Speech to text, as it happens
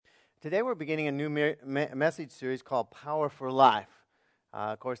Today we're beginning a new message series called Power for Life.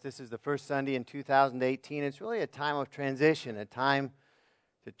 Of course, this is the first Sunday in 2018. It's really a time of transition, a time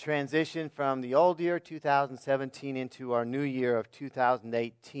to transition from the old year, 2017, into our new year of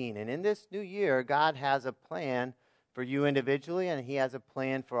 2018. And in this new year, God has a plan for you individually, and He has a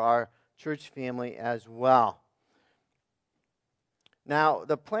plan for our church family as well. Now,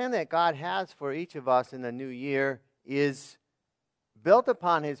 the plan that God has for each of us in the new year is built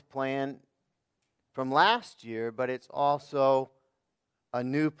upon His plan from last year, but it's also a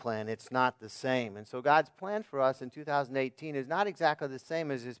new plan. It's not the same. And so God's plan for us in 2018 is not exactly the same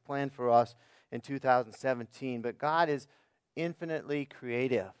as His plan for us in 2017, but God is infinitely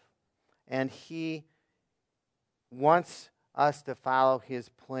creative, and He wants us to follow His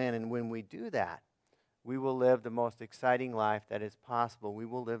plan, and when we do that, we will live the most exciting life that is possible. We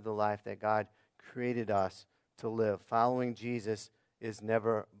will live the life that God created us to live. Following Jesus is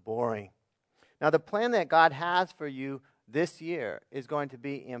never boring. Now, the plan that God has for you this year is going to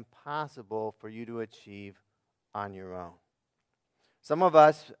be impossible for you to achieve on your own. Some of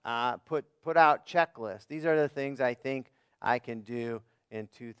us put out checklists. These are the things I think I can do in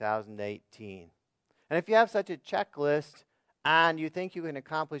 2018. And if you have such a checklist and you think you can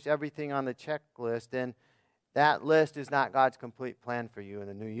accomplish everything on the checklist, then that list is not God's complete plan for you in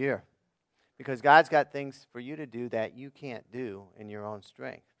the new year. Because God's got things for you to do that you can't do in your own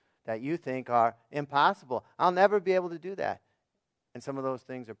strength, that you think are impossible. I'll never be able to do that. And some of those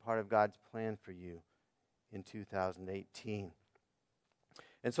things are part of God's plan for you in 2018.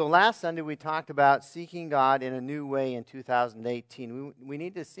 And so last Sunday we talked about seeking God in a new way in 2018. We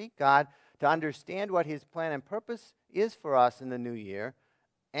need to seek God to understand what His plan and purpose is for us in the new year.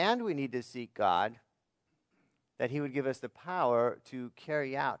 And we need to seek God that He would give us the power to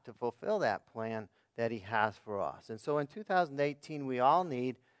carry out, to fulfill that plan that He has for us. And so in 2018, we all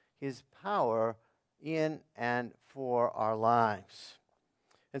need His power in and for our lives.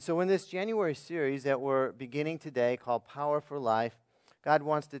 And so in this January series that we're beginning today called Power for Life, God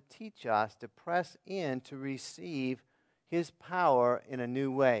wants to teach us to press in to receive His power in a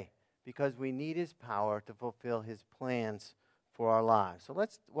new way, because we need His power to fulfill His plans for our lives. So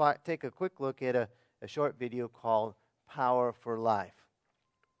let's take a quick look at a short video called Power for Life.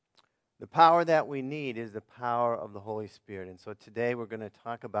 The power that we need is the power of the Holy Spirit. And so today we're going to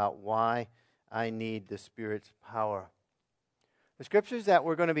talk about why I need the Spirit's power. The scriptures that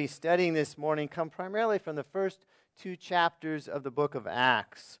we're going to be studying this morning come primarily from the first 2 chapters of the book of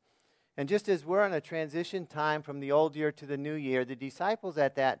Acts. And just as we're in a transition time from the old year to the new year, the disciples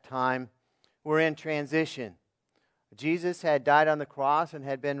at that time were in transition. Jesus had died on the cross and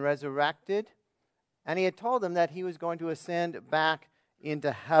had been resurrected. And He had told them that He was going to ascend back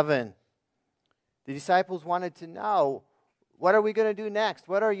into heaven. The disciples wanted to know, what are we going to do next?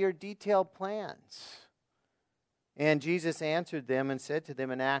 What are your detailed plans? And Jesus answered them and said to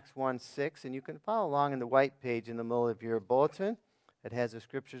them in Acts 1:6, and you can follow along in the white page in the middle of your bulletin. It has the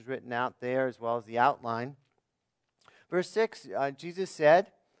scriptures written out there as well as the outline. Verse 6, Jesus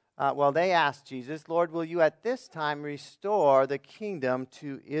said, they asked Jesus, Lord, will you at this time restore the kingdom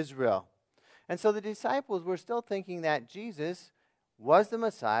to Israel? And so the disciples were still thinking that Jesus was the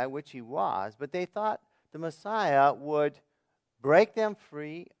Messiah, which He was, but they thought the Messiah would break them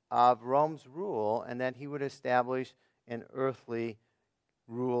free of Rome's rule and that He would establish an earthly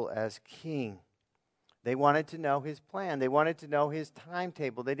rule as king. They wanted to know His plan. They wanted to know His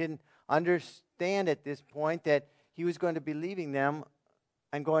timetable. They didn't understand at this point that He was going to be leaving them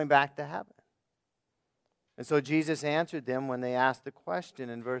and going back to heaven. And so Jesus answered them when they asked the question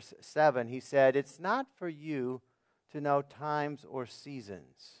in verse 7. He said, it's not for you to know times or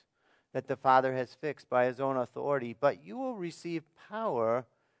seasons that the Father has fixed by His own authority, but you will receive power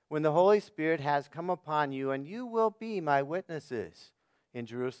when the Holy Spirit has come upon you, and you will be my witnesses in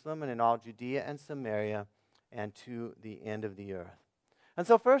Jerusalem and in all Judea and Samaria and to the end of the earth. And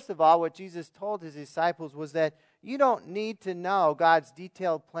so first of all, what Jesus told His disciples was that you don't need to know God's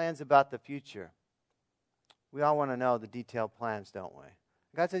detailed plans about the future. We all want to know the detailed plans, don't we?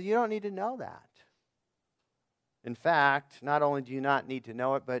 God says, you don't need to know that. In fact, not only do you not need to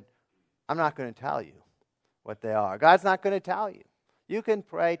know it, but I'm not going to tell you what they are. God's not going to tell you. You can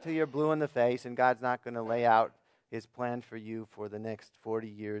pray till you're blue in the face, and God's not going to lay out His plan for you for the next 40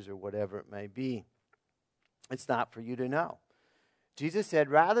 years or whatever it may be. It's not for you to know. Jesus said,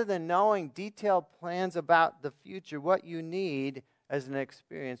 rather than knowing detailed plans about the future, what you need is an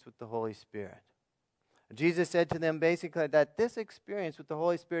experience with the Holy Spirit. Jesus said to them basically that this experience with the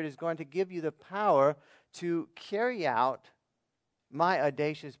Holy Spirit is going to give you the power to carry out my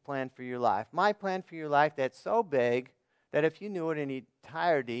audacious plan for your life. My plan for your life that's so big that if you knew it in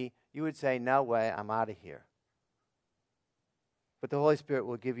entirety, you would say, no way, I'm out of here. But the Holy Spirit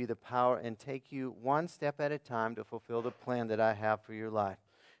will give you the power and take you one step at a time to fulfill the plan that I have for your life.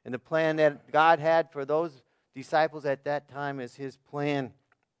 And the plan that God had for those disciples at that time is His plan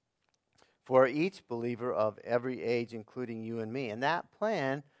for each believer of every age, including you and me. And that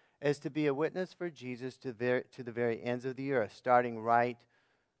plan is to be a witness for Jesus to the very ends of the earth, starting right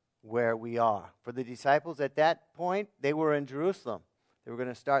where we are. For the disciples at that point, they were in Jerusalem. They were going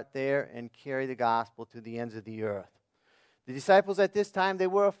to start there and carry the gospel to the ends of the earth. The disciples at this time, they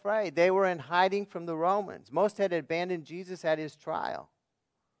were afraid. They were in hiding from the Romans. Most had abandoned Jesus at His trial.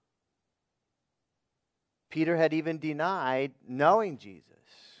 Peter had even denied knowing Jesus.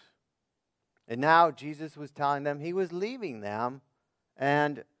 And now Jesus was telling them He was leaving them,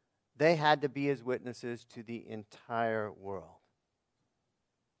 and they had to be His witnesses to the entire world.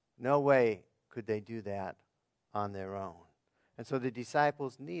 No way could they do that on their own. And so the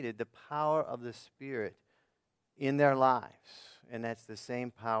disciples needed the power of the Spirit in their lives. And that's the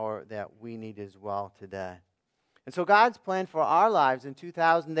same power that we need as well today. And so God's plan for our lives in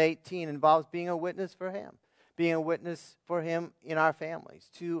 2018 involves being a witness for Him. Being a witness for Him in our families,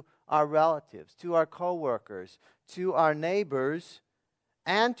 to our relatives, to our co-workers, to our neighbors,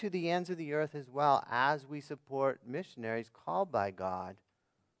 and to the ends of the earth as well, as we support missionaries called by God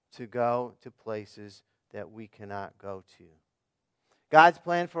to go to places that we cannot go to. God's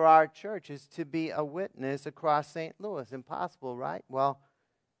plan for our church is to be a witness across St. Louis. Impossible, right? Well,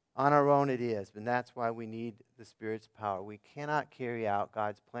 on our own it is, and that's why we need the Spirit's power. We cannot carry out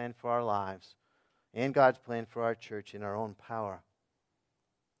God's plan for our lives and God's plan for our church in our own power.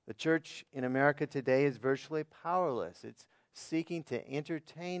 The church in America today is virtually powerless. It's seeking to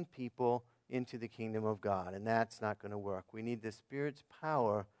entertain people into the kingdom of God, and that's not going to work. We need the Spirit's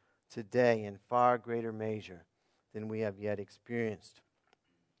power today in far greater measure than we have yet experienced.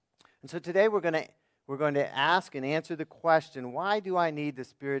 And so today we're going to ask and answer the question, why do I need the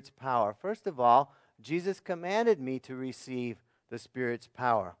Spirit's power? First of all, Jesus commanded me to receive the Spirit's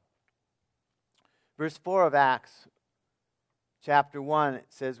power. Verse 4 of Acts chapter 1, it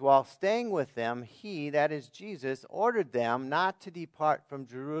says, while staying with them, He, that is Jesus, ordered them not to depart from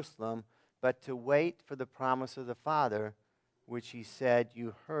Jerusalem, but to wait for the promise of the Father, which He said,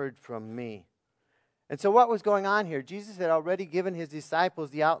 you heard from me. And so what was going on here? Jesus had already given His disciples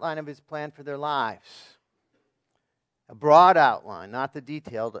the outline of His plan for their lives. A broad outline, not the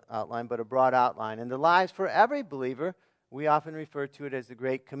detailed outline, but a broad outline. And the lives for every believer, we often refer to it as the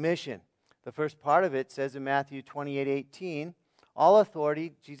Great Commission. The first part of it says in Matthew 28:18, all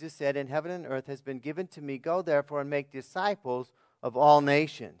authority, Jesus said, in heaven and earth has been given to me. Go therefore and make disciples of all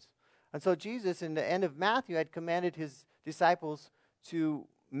nations. And so Jesus, in the end of Matthew, had commanded His disciples to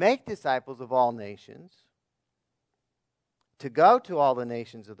make disciples of all nations, to go to all the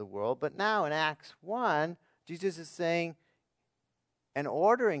nations of the world. But now in Acts 1, Jesus is saying and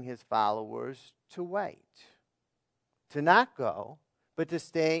ordering His followers to wait, to not go, but to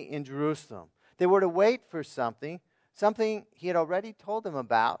stay in Jerusalem. They were to wait for something He had already told them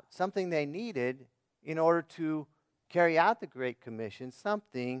about, something they needed in order to carry out the Great Commission,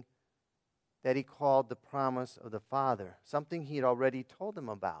 something that He called the promise of the Father, something He had already told them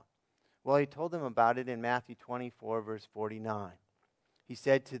about. Well, He told them about it in Matthew 24, verse 49. He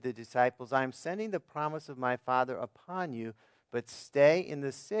said to the disciples, I am sending the promise of my Father upon you, but stay in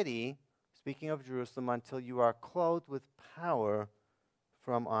the city, speaking of Jerusalem, until you are clothed with power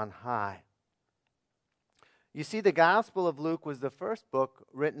from on high. You see, the Gospel of Luke was the first book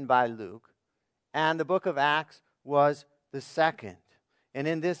written by Luke, and the book of Acts was the second. And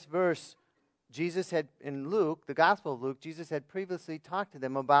in this verse, in Luke, the Gospel of Luke, Jesus had previously talked to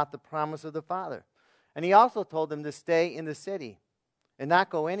them about the promise of the Father. And He also told them to stay in the city and not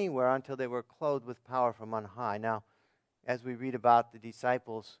go anywhere until they were clothed with power from on high. Now, as we read about the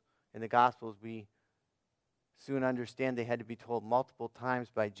disciples in the Gospels, we soon understand they had to be told multiple times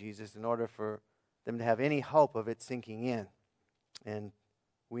by Jesus in order for them to have any hope of it sinking in. And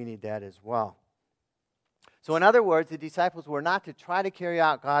we need that as well. So in other words, the disciples were not to try to carry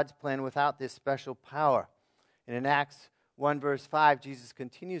out God's plan without this special power. And in Acts 1 verse 5, Jesus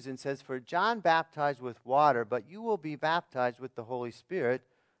continues and says, for John baptized with water, but you will be baptized with the Holy Spirit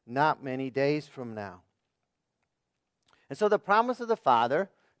not many days from now. And so the promise of the Father,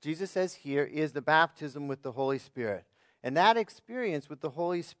 Jesus says here, is the baptism with the Holy Spirit. And that experience with the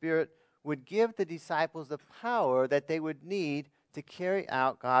Holy Spirit would give the disciples the power that they would need to carry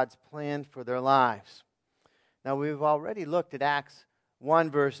out God's plan for their lives. Now, we've already looked at Acts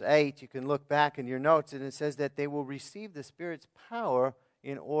 1 verse 8. You can look back in your notes, and it says that they will receive the Spirit's power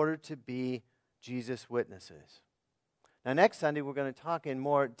in order to be Jesus' witnesses. Now, next Sunday, we're going to talk in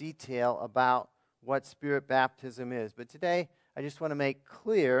more detail about what Spirit baptism is. But today, I just want to make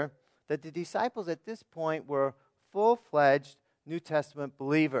clear that the disciples at this point were full-fledged New Testament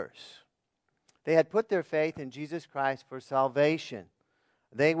believers. They had put their faith in Jesus Christ for salvation.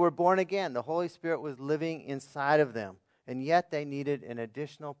 They were born again. The Holy Spirit was living inside of them. And yet they needed an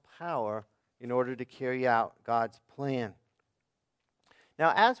additional power in order to carry out God's plan.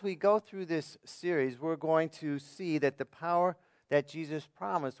 Now, as we go through this series, we're going to see that the power that Jesus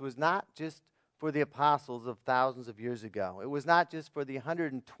promised was not just for the apostles of thousands of years ago. It was not just for the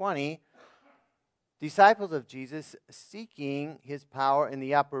 120 disciples of Jesus seeking his power in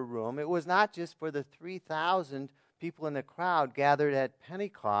the upper room. It was not just for the 3,000 people in the crowd gathered at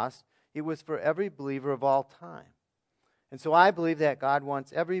Pentecost. It was for every believer of all time. And so I believe that God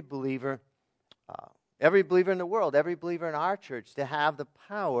wants every believer in the world, every believer in our church, to have the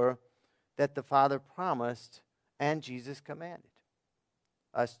power that the Father promised and Jesus commanded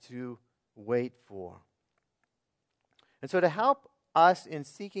us to wait for. And so to help us in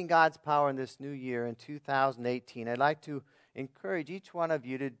seeking God's power in this new year in 2018, I'd like to encourage each one of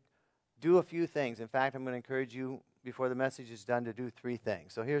you to do a few things. In fact, I'm going to encourage you, before the message is done, to do 3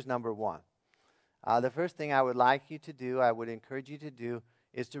 things. So here's number 1. The first thing I would like you to do, I would encourage you to do,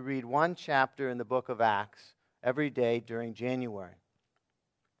 is to read 1 chapter in the book of Acts every day during January.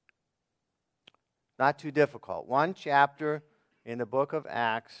 Not too difficult. 1 chapter in the book of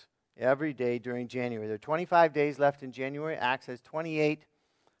Acts every day during January. There are 25 days left in January. Acts has 28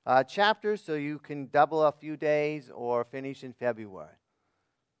 chapters, so you can double a few days or finish in February.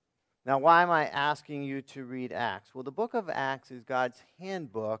 Now, why am I asking you to read Acts? Well, the book of Acts is God's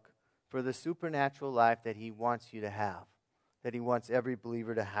handbook for the supernatural life that he wants you to have, that he wants every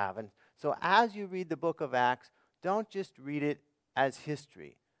believer to have. And so as you read the book of Acts, don't just read it as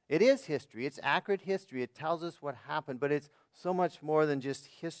history. It is history. It's accurate history. It tells us what happened, but it's so much more than just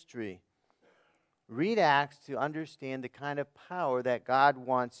history. Read Acts to understand the kind of power that God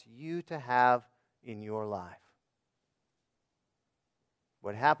wants you to have in your life.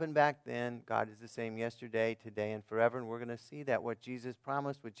 What happened back then, God is the same yesterday, today, and forever. And we're going to see that what Jesus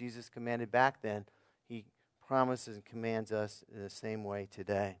promised, what Jesus commanded back then, he promises and commands us in the same way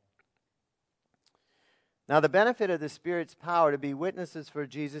today. Now, the benefit of the Spirit's power to be witnesses for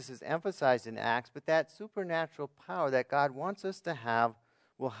Jesus is emphasized in Acts, but that supernatural power that God wants us to have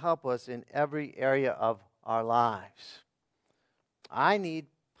will help us in every area of our lives. I need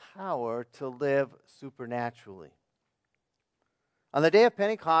power to live supernaturally. On the day of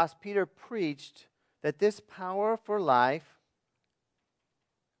Pentecost, Peter preached about this power for life,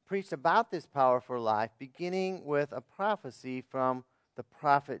 beginning with a prophecy from the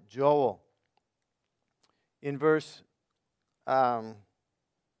prophet Joel. In verse, let's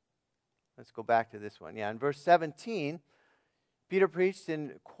go back to this one. In verse 17, Peter preached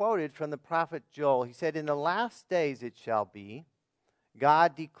and quoted from the prophet Joel. He said, "In the last days it shall be,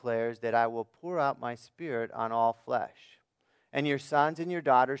 God declares that I will pour out my Spirit on all flesh. And your sons and your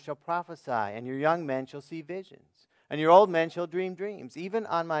daughters shall prophesy, and your young men shall see visions, and your old men shall dream dreams. Even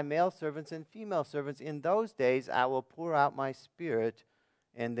on my male servants and female servants in those days I will pour out my Spirit,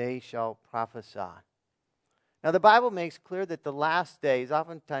 and they shall prophesy." Now the Bible makes clear that the last days,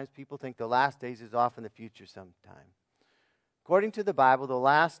 oftentimes people think the last days is off in the future sometime. According to the Bible, the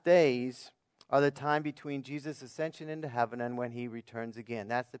last days are the time between Jesus' ascension into heaven and when he returns again.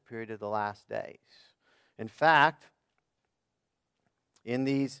 That's the period of the last days. In fact, in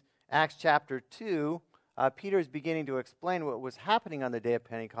these Acts chapter 2, Peter is beginning to explain what was happening on the day of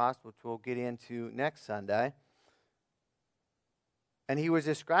Pentecost, which we'll get into next Sunday. And he was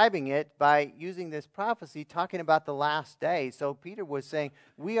describing it by using this prophecy, talking about the last days. So Peter was saying,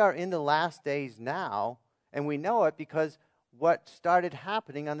 we are in the last days now, and we know it because what started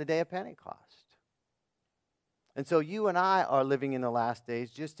happening on the day of Pentecost. And so you and I are living in the last days,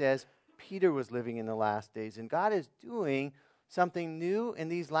 just as Peter was living in the last days. And God is doing something new in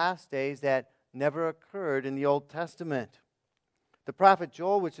these last days that never occurred in the Old Testament. The prophet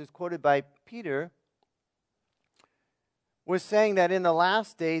Joel, which is quoted by Peter, was saying that in the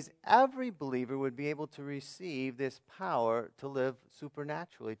last days, every believer would be able to receive this power to live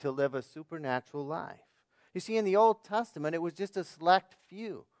supernaturally, to live a supernatural life. You see, in the Old Testament, it was just a select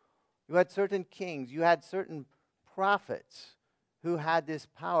few. You had certain kings, you had certain prophets who had this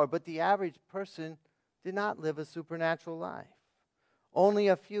power, but the average person did not live a supernatural life. Only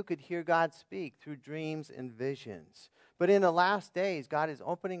a few could hear God speak through dreams and visions. But in the last days, God is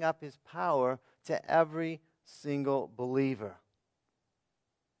opening up his power to every single believer.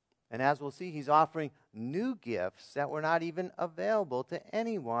 And as we'll see, he's offering new gifts that were not even available to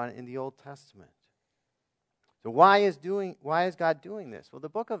anyone in the Old Testament. So why is God doing this? Well, the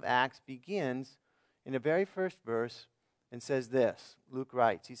book of Acts begins in the very first verse and says this. Luke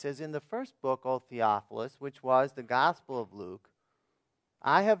writes, he says, "In the first book, O Theophilus, which was the Gospel of Luke,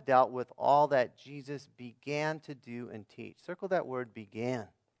 I have dealt with all that Jesus began to do and teach." Circle that word, began.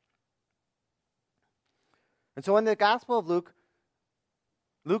 And so in the Gospel of Luke,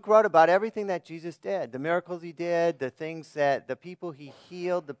 Luke wrote about everything that Jesus did, the miracles he did, the things that the people he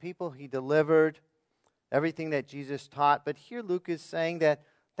healed, the people he delivered, everything that Jesus taught. But here Luke is saying that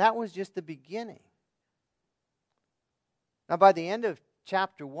was just the beginning. Now, by the end of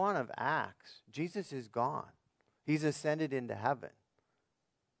chapter 1 of Acts, Jesus is gone. He's ascended into heaven.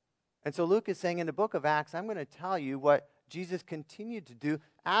 And so Luke is saying in the book of Acts, I'm going to tell you what Jesus continued to do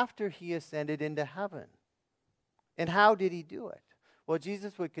after he ascended into heaven. And how did he do it? Well,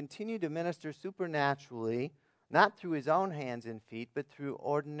 Jesus would continue to minister supernaturally, not through his own hands and feet, but through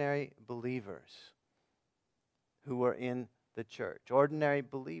ordinary believers who were in the church. Ordinary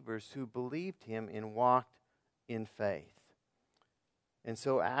believers who believed him and walked in faith. And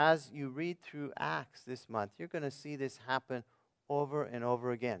so as you read through Acts this month, you're going to see this happen over and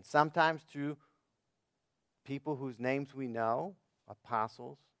over again. Sometimes through people whose names we know,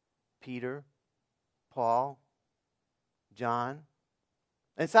 apostles, Peter, Paul, John.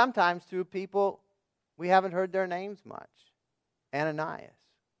 And sometimes through people we haven't heard their names much. Ananias,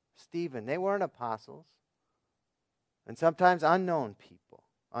 Stephen, they weren't apostles. And sometimes unknown people,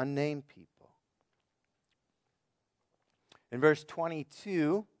 unnamed people. In verse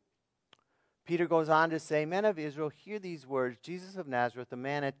 22, Peter goes on to say, "Men of Israel, hear these words. Jesus of Nazareth, a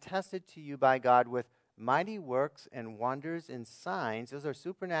man attested to you by God with mighty works and wonders and signs." Those are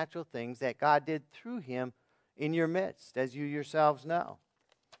supernatural things that God did through him in your midst, as you yourselves know.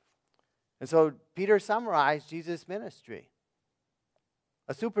 And so Peter summarized Jesus' ministry.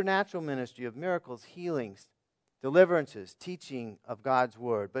 A supernatural ministry of miracles, healings, deliverances, teaching of God's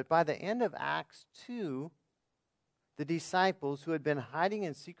word. But by the end of Acts 2, the disciples who had been hiding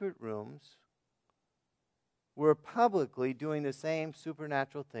in secret rooms were publicly doing the same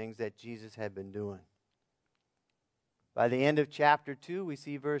supernatural things that Jesus had been doing. By the end of chapter 2, we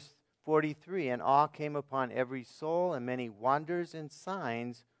see verse 43, "And awe came upon every soul, and many wonders and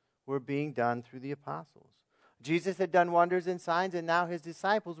signs were being done through the apostles." Jesus had done wonders and signs, and now his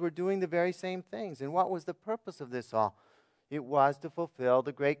disciples were doing the very same things. And what was the purpose of this all? It was to fulfill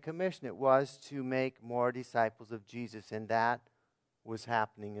the Great Commission. It was to make more disciples of Jesus, and that was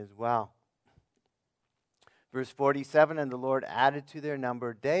happening as well. Verse 47, "And the Lord added to their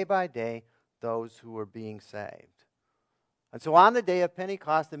number day by day those who were being saved." And so on the day of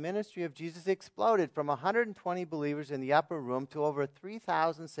Pentecost, the ministry of Jesus exploded from 120 believers in the upper room to over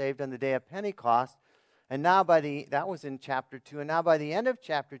 3,000 saved on the day of Pentecost. And now that was in chapter 2. And now by the end of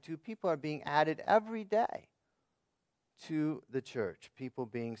chapter 2, people are being added every day to the church. People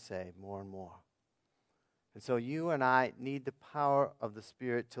being saved more and more. And so you and I need the power of the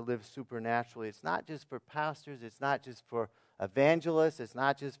Spirit to live supernaturally. It's not just for pastors. It's not just for evangelists. It's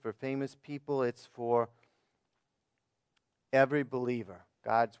not just for famous people. It's for every believer.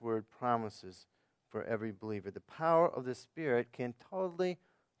 God's word promises for every believer. The power of the Spirit can totally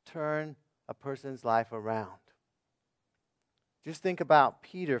turn a person's life around. Just think about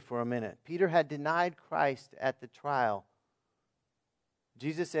Peter for a minute. Peter had denied Christ at the trial.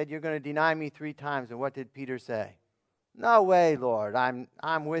 Jesus said, "You're going to deny me 3 times." And what did Peter say? "No way, Lord.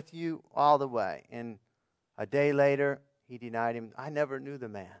 I'm with you all the way." And a day later, he denied him. "I never knew the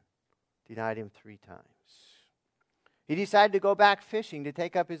man." Denied him 3 times. He decided to go back fishing, to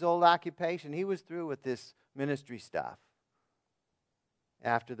take up his old occupation. He was through with this ministry stuff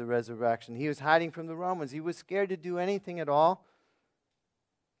after the resurrection. He was hiding from the Romans. He was scared to do anything at all.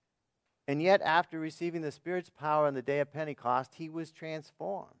 And yet, after receiving the Spirit's power on the day of Pentecost, he was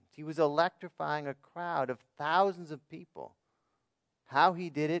transformed. He was electrifying a crowd of thousands of people. How he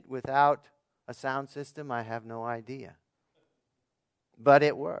did it without a sound system, I have no idea. But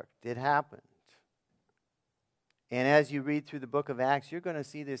it worked. It happened. And as you read through the book of Acts, you're going to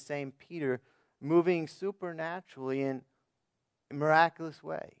see this same Peter moving supernaturally in miraculous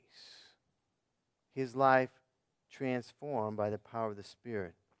ways. His life transformed by the power of the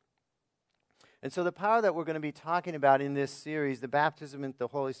Spirit. And so the power that we're going to be talking about in this series, the baptism in the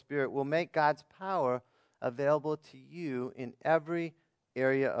Holy Spirit, will make God's power available to you in every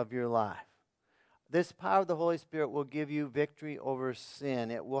area of your life. This power of the Holy Spirit will give you victory over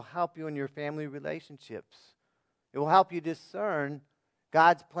sin. It will help you in your family relationships. It will help you discern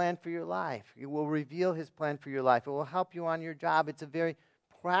God's plan for your life. It will reveal his plan for your life. It will help you on your job. It's a very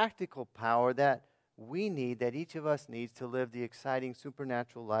practical power that we need, that each of us needs to live the exciting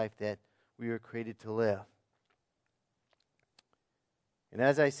supernatural life that we were created to live. And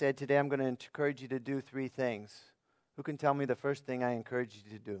as I said today, I'm going to encourage you to do 3 things. Who can tell me the first thing I encourage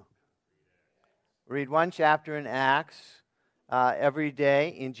you to do? Read 1 chapter in Acts every day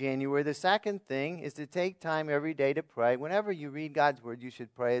in January. The second thing is to take time every day to pray. Whenever you read God's Word, you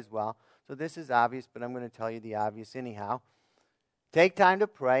should pray as well. So this is obvious, but I'm going to tell you the obvious anyhow. Take time to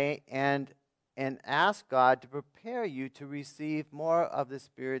pray and ask God to prepare you to receive more of the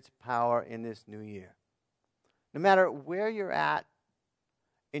Spirit's power in this new year. No matter where you're at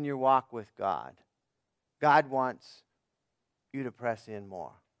in your walk with God, God wants you to press in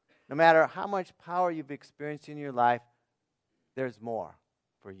more. No matter how much power you've experienced in your life, there's more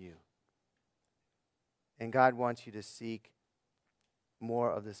for you. And God wants you to seek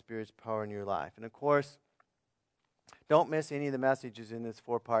more of the Spirit's power in your life. And of course, don't miss any of the messages in this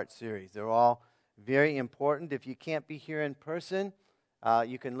 4-part series. They're all very important. If you can't be here in person,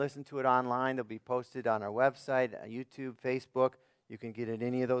 you can listen to it online. They'll be posted on our website, YouTube, Facebook. You can get it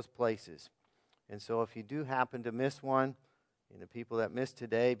any of those places. And so if you do happen to miss one, and the people that missed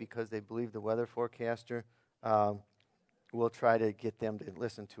today because they believe the weather forecaster, we'll try to get them to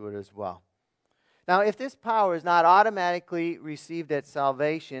listen to it as well. Now, if this power is not automatically received at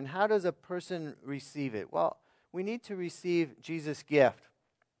salvation, how does a person receive it? Well, we need to receive Jesus' gift.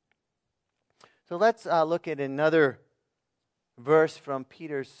 So let's look at another verse from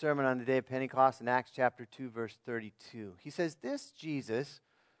Peter's sermon on the day of Pentecost in Acts chapter 2, verse 32. He says, "This Jesus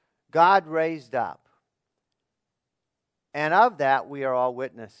God raised up, and of that we are all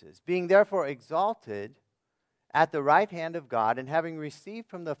witnesses. Being therefore exalted at the right hand of God, and having received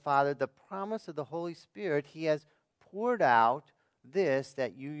from the Father the promise of the Holy Spirit, he has poured out this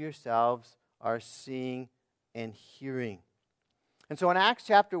that you yourselves are seeing and hearing." And so in Acts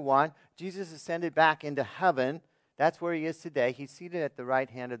chapter 1, Jesus ascended back into heaven. That's where he is today. He's seated at the right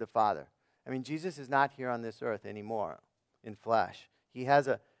hand of the Father. I mean, Jesus is not here on this earth anymore in flesh. He has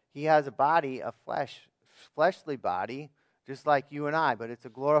a body, a fleshly body, just like you and I, but it's a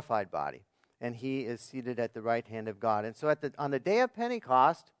glorified body. And he is seated at the right hand of God. And so on the day of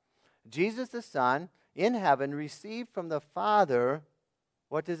Pentecost, Jesus the Son in heaven received from the Father,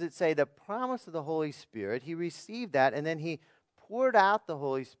 what does it say? The promise of the Holy Spirit. He received that, and then he poured out the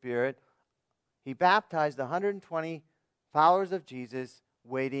Holy Spirit. He baptized the 120 followers of Jesus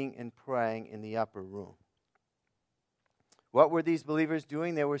waiting and praying in the upper room. What were these believers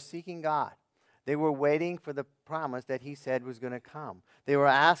doing? They were seeking God. They were waiting for the promise that he said was going to come. They were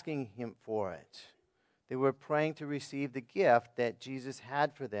asking him for it. They were praying to receive the gift that Jesus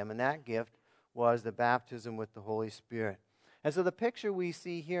had for them, and that gift was the baptism with the Holy Spirit. And so the picture we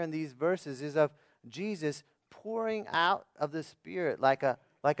see here in these verses is of Jesus pouring out of the Spirit like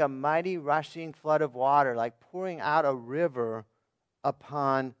a mighty rushing flood of water, like pouring out a river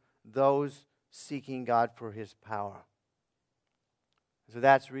upon those seeking God for his power. So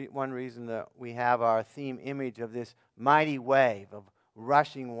that's one reason that we have our theme image of this mighty wave of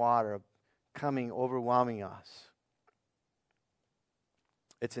rushing water coming, overwhelming us.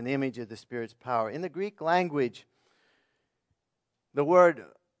 It's an image of the Spirit's power. In the Greek language, the word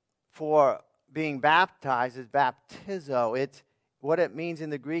for being baptized is baptizo. What it means in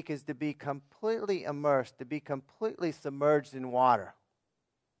the Greek is to be completely immersed, to be completely submerged in water.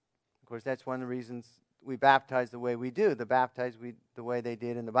 Of course, that's one of the reasons we baptize the way we do. The way they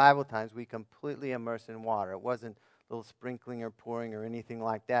did in the Bible times, we completely immerse in water. It wasn't a little sprinkling or pouring or anything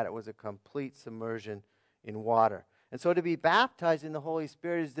like that. It was a complete submersion in water. And so to be baptized in the Holy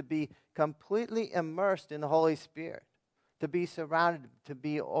Spirit is to be completely immersed in the Holy Spirit, to be surrounded, to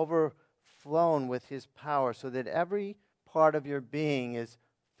be overflown with his power so that every part of your being is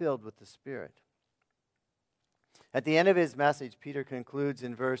filled with the Spirit. At the end of his message, Peter concludes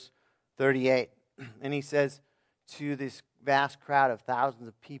in verse 38. And he says to this vast crowd of thousands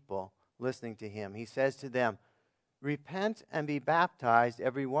of people listening to him, he says to them, "Repent and be baptized,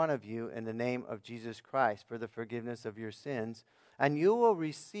 every one of you, in the name of Jesus Christ for the forgiveness of your sins, and you will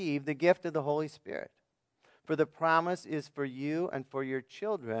receive the gift of the Holy Spirit. For the promise is for you and for your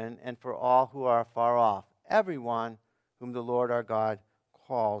children and for all who are far off, everyone whom the Lord our God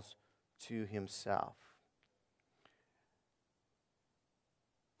calls to himself."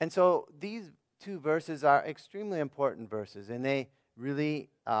 And so these 2 verses are extremely important verses, and they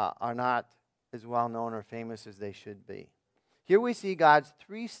really are not as well known or famous as they should be. Here we see God's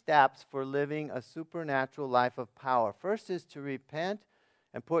 3 steps for living a supernatural life of power. First is to repent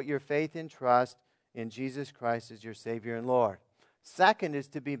and put your faith and trust in Jesus Christ as your Savior and Lord. Second is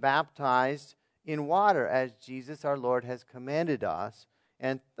to be baptized in water as Jesus our Lord has commanded us.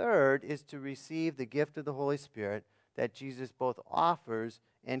 And third is to receive the gift of the Holy Spirit that Jesus both offers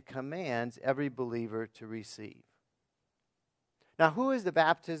and commands every believer to receive. Now, who is the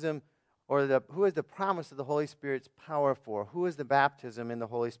baptism who is the promise of the Holy Spirit's power for? Who is the baptism in the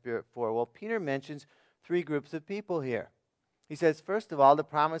Holy Spirit for? Well, Peter mentions three groups of people here. He says, first of all, the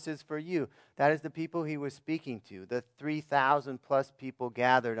promise is for you. That is the people he was speaking to, the 3,000 plus people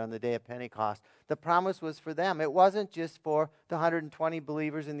gathered on the day of Pentecost. The promise was for them. It wasn't just for the 120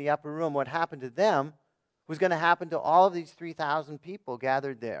 believers in the upper room. What happened to them was going to happen to all of these 3,000 people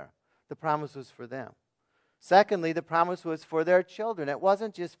gathered there. The promise was for them. Secondly, the promise was for their children. It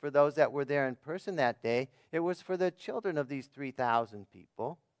wasn't just for those that were there in person that day. It was for the children of these 3,000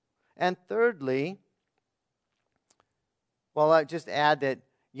 people. And thirdly, well, I just add that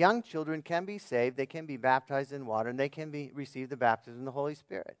young children can be saved, they can be baptized in water, and they can receive the baptism in the Holy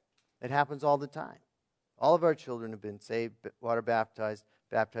Spirit. It happens all the time. All of our children have been saved, water baptized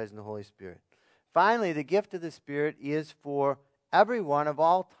in the Holy Spirit. Finally, the gift of the Spirit is for everyone of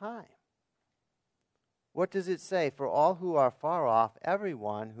all time. What does it say? For all who are far off,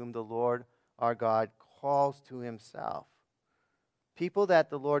 everyone whom the Lord our God calls to himself. People that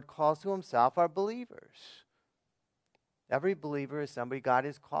the Lord calls to himself are believers. Every believer is somebody God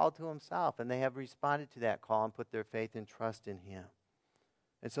has called to himself, and they have responded to that call and put their faith and trust in him.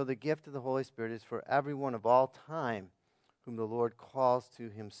 And so the gift of the Holy Spirit is for everyone of all time whom the Lord calls to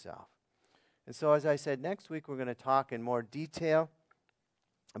himself. And so, as I said, next week we're going to talk in more detail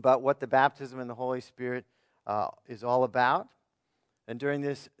about what the baptism in the Holy Spirit is all about. And during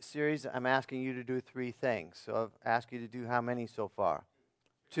this series, I'm asking you to do three things. So I've asked you to do how many so far?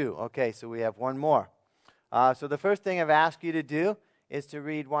 2. Okay, so we have one more. So the first thing I've asked you to do is to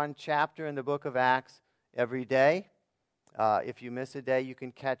read one chapter in the book of Acts every day. If you miss a day, you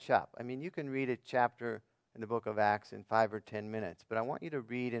can catch up. I mean, you can read a chapter in the book of Acts in 5 or 10 minutes, but I want you to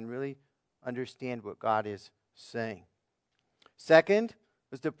read and really understand what God is saying. Second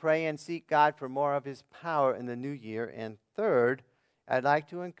was to pray and seek God for more of his power in the new year. And third, I'd like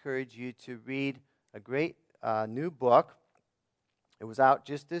to encourage you to read a great new book. It was out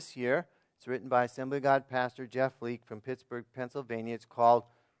just this year. It's written by Assembly of God pastor Jeff Leake from Pittsburgh, Pennsylvania. It's called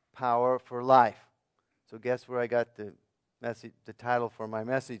Power for Life. So guess where I got the title for my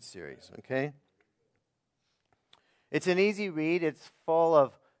message series, okay? It's an easy read. It's full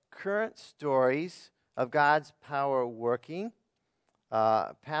of current stories of God's power working.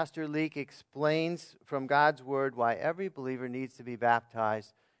 Pastor Leake explains from God's Word why every believer needs to be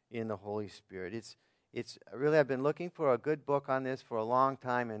baptized in the Holy Spirit. It's really, I've been looking for a good book on this for a long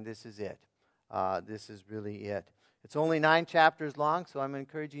time, and this is it. This is really it. It's only 9 chapters long, so I'm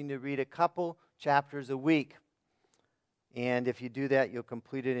encouraging you to read a couple chapters a week. And if you do that, you'll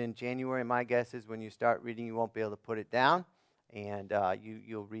complete it in January. My guess is when you start reading, you won't be able to put it down, and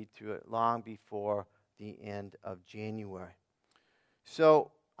you'll read through it long before the end of January. So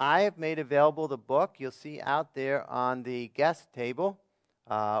I have made available the book. You'll see out there on the guest table.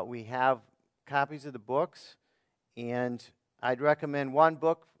 We have copies of the books, and I'd recommend one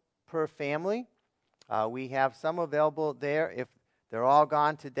book per family. We have some available there. If they're all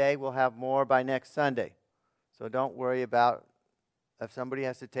gone today, we'll have more by next Sunday. So don't worry about if somebody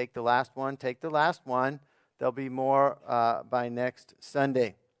has to take the last one, take the last one. There'll be more by next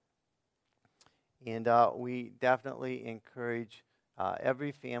Sunday. And we definitely encourage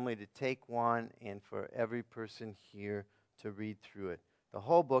every family to take one and for every person here to read through it. The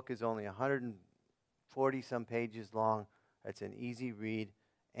whole book is only 140-some pages long. It's an easy read,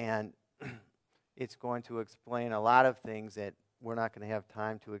 and it's going to explain a lot of things that we're not going to have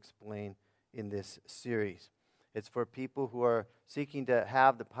time to explain in this series. It's for people who are seeking to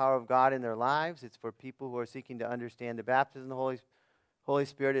have the power of God in their lives. It's for people who are seeking to understand the baptism of the Holy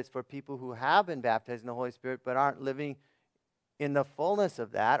Spirit. It's for people who have been baptized in the Holy Spirit but aren't living in the fullness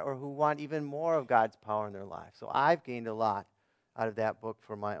of that, or who want even more of God's power in their life. So I've gained a lot out of that book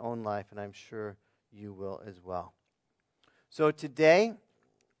for my own life, and I'm sure you will as well. So today,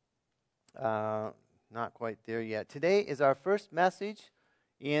 not quite there yet. Today is our first message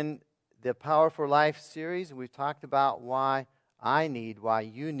in the Power for Life series. We've talked about why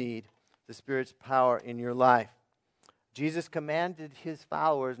you need the Spirit's power in your life. Jesus commanded his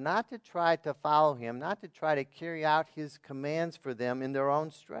followers not to try to follow him, not to try to carry out his commands for them in their own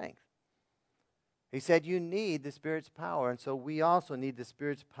strength. He said you need the Spirit's power, and so we also need the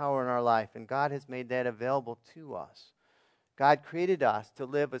Spirit's power in our life, and God has made that available to us. God created us to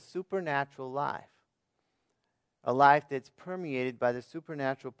live a supernatural life, a life that's permeated by the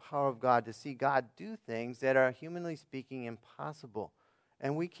supernatural power of God, to see God do things that are, humanly speaking, impossible.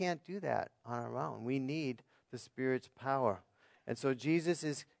 And we can't do that on our own. We need the Spirit's power. And so Jesus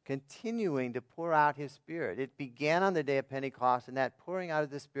is continuing to pour out his Spirit. It began on the day of Pentecost, and that pouring out of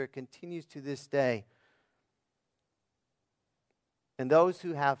the Spirit continues to this day. And those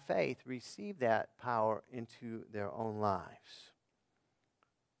who have faith receive that power into their own lives.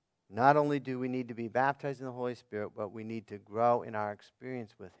 Not only do we need to be baptized in the Holy Spirit, but we need to grow in our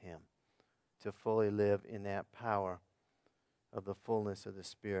experience with Him to fully live in that power of the fullness of the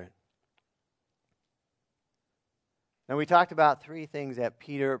Spirit. Now, we talked about three things that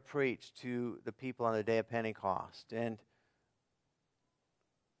Peter preached to the people on the day of Pentecost. And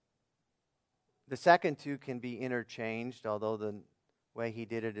the second two can be interchanged, although the way he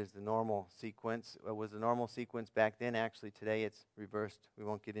did it is the normal sequence. It was the normal sequence back then. Actually, today it's reversed. We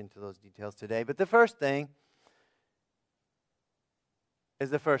won't get into those details today. But the first thing is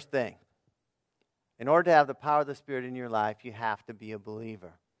the first thing. In order to have the power of the Spirit in your life, you have to be a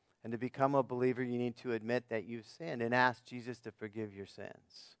believer. And to become a believer, you need to admit that you've sinned and ask Jesus to forgive your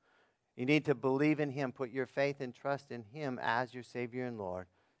sins. You need to believe in Him, put your faith and trust in Him as your Savior and Lord,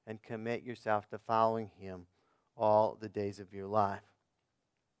 and commit yourself to following Him all the days of your life.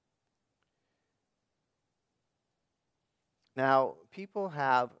 Now, some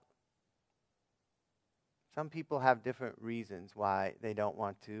people have different reasons why they don't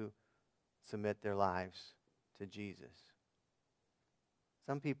want to submit their lives to Jesus.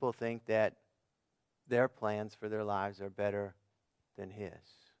 Some people think that their plans for their lives are better than His.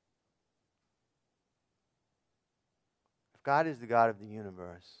 If God is the God of the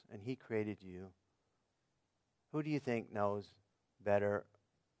universe and He created you, who do you think knows better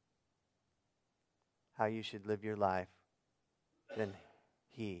how you should live your life than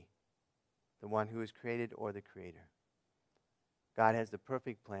He, the one who is created or the Creator? God has the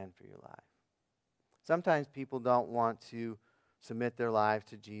perfect plan for your life. Sometimes people don't want to submit their lives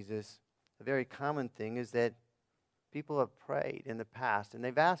to Jesus. A very common thing is that people have prayed in the past and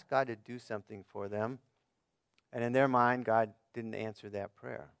they've asked God to do something for them, and in their mind, God didn't answer that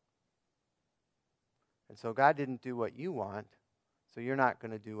prayer. And so God didn't do what you want, so you're not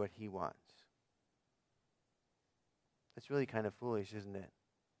going to do what He wants. That's really kind of foolish, isn't it?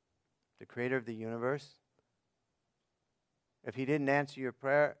 The Creator of the universe, if He didn't answer your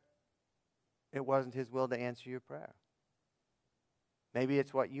prayer, it wasn't His will to answer your prayer. Maybe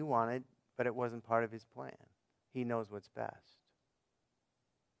it's what you wanted, but it wasn't part of His plan. He knows what's best.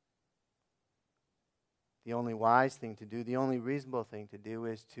 The only wise thing to do, the only reasonable thing to do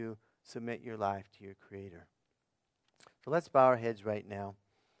is to submit your life to your Creator. So let's bow our heads right now.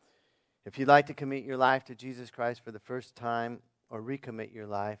 If you'd like to commit your life to Jesus Christ for the first time or recommit your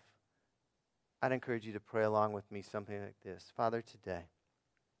life, I'd encourage you to pray along with me something like this. Father, today,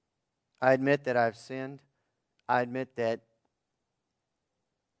 I admit that I've sinned. I admit that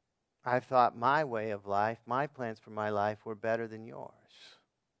I've thought my way of life, my plans for my life were better than yours.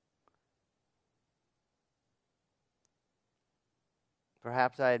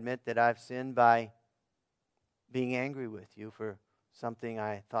 Perhaps I admit that I've sinned by being angry with you for something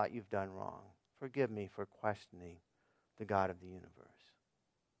I thought you've done wrong. Forgive me for questioning the God of the universe.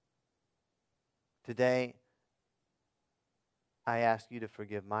 Today, I ask you to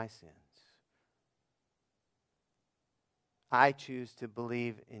forgive my sins. I choose to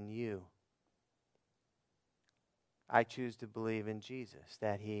believe in you. I choose to believe in Jesus,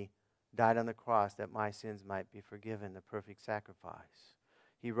 that He died on the cross that my sins might be forgiven, the perfect sacrifice.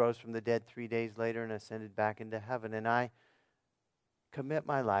 He rose from the dead 3 days later and ascended back into heaven, and I commit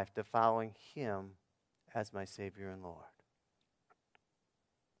my life to following Him as my Savior and Lord.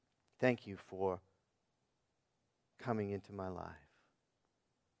 Thank you for coming into my life.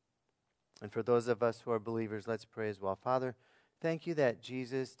 And for those of us who are believers, let's pray as well. Father, thank you that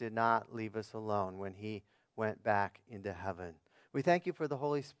Jesus did not leave us alone when He went back into heaven. We thank you for the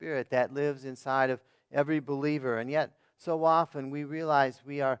Holy Spirit that lives inside of every believer, and yet so often we realize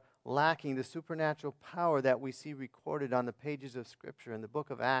we are lacking the supernatural power that we see recorded on the pages of Scripture in the book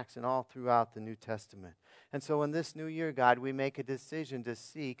of Acts and all throughout the New Testament. And so in this new year, God, we make a decision to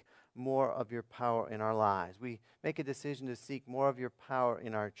seek more of your power in our lives. We make a decision to seek more of your power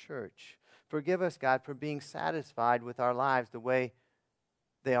in our church. Forgive us, God, for being satisfied with our lives the way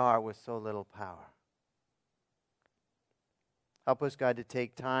they are with so little power. Help us, God, to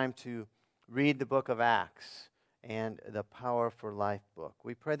take time to read the book of Acts and the Power for Life book.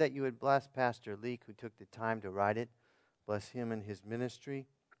 We pray that you would bless Pastor Leek, who took the time to write it. Bless him and his ministry.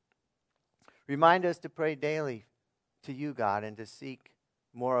 Remind us to pray daily to you, God, and to seek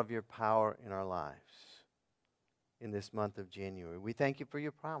more of your power in our lives in this month of January. We thank you for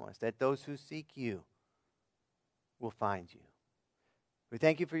your promise that those who seek you will find you. We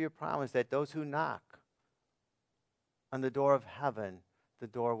thank you for your promise that those who knock on the door of heaven, the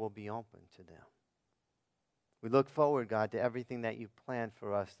door will be open to them. We look forward, God, to everything that you've planned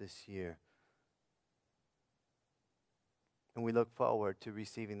for us this year. And we look forward to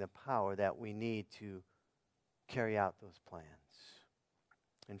receiving the power that we need to carry out those plans.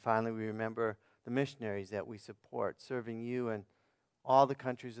 And finally, we remember the missionaries that we support, serving you in all the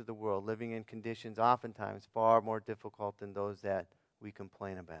countries of the world, living in conditions oftentimes far more difficult than those that we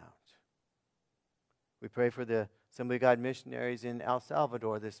complain about. We pray for the Assembly of God missionaries in El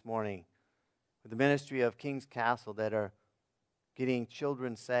Salvador this morning, for the ministry of King's Castle that are getting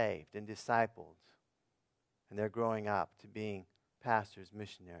children saved and discipled, and they're growing up to being pastors,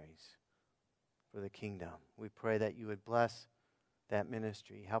 missionaries for the kingdom. We pray that you would bless that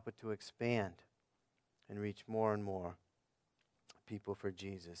ministry, help it to expand and reach more and more people for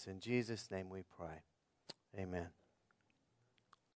Jesus. In Jesus' name we pray. Amen.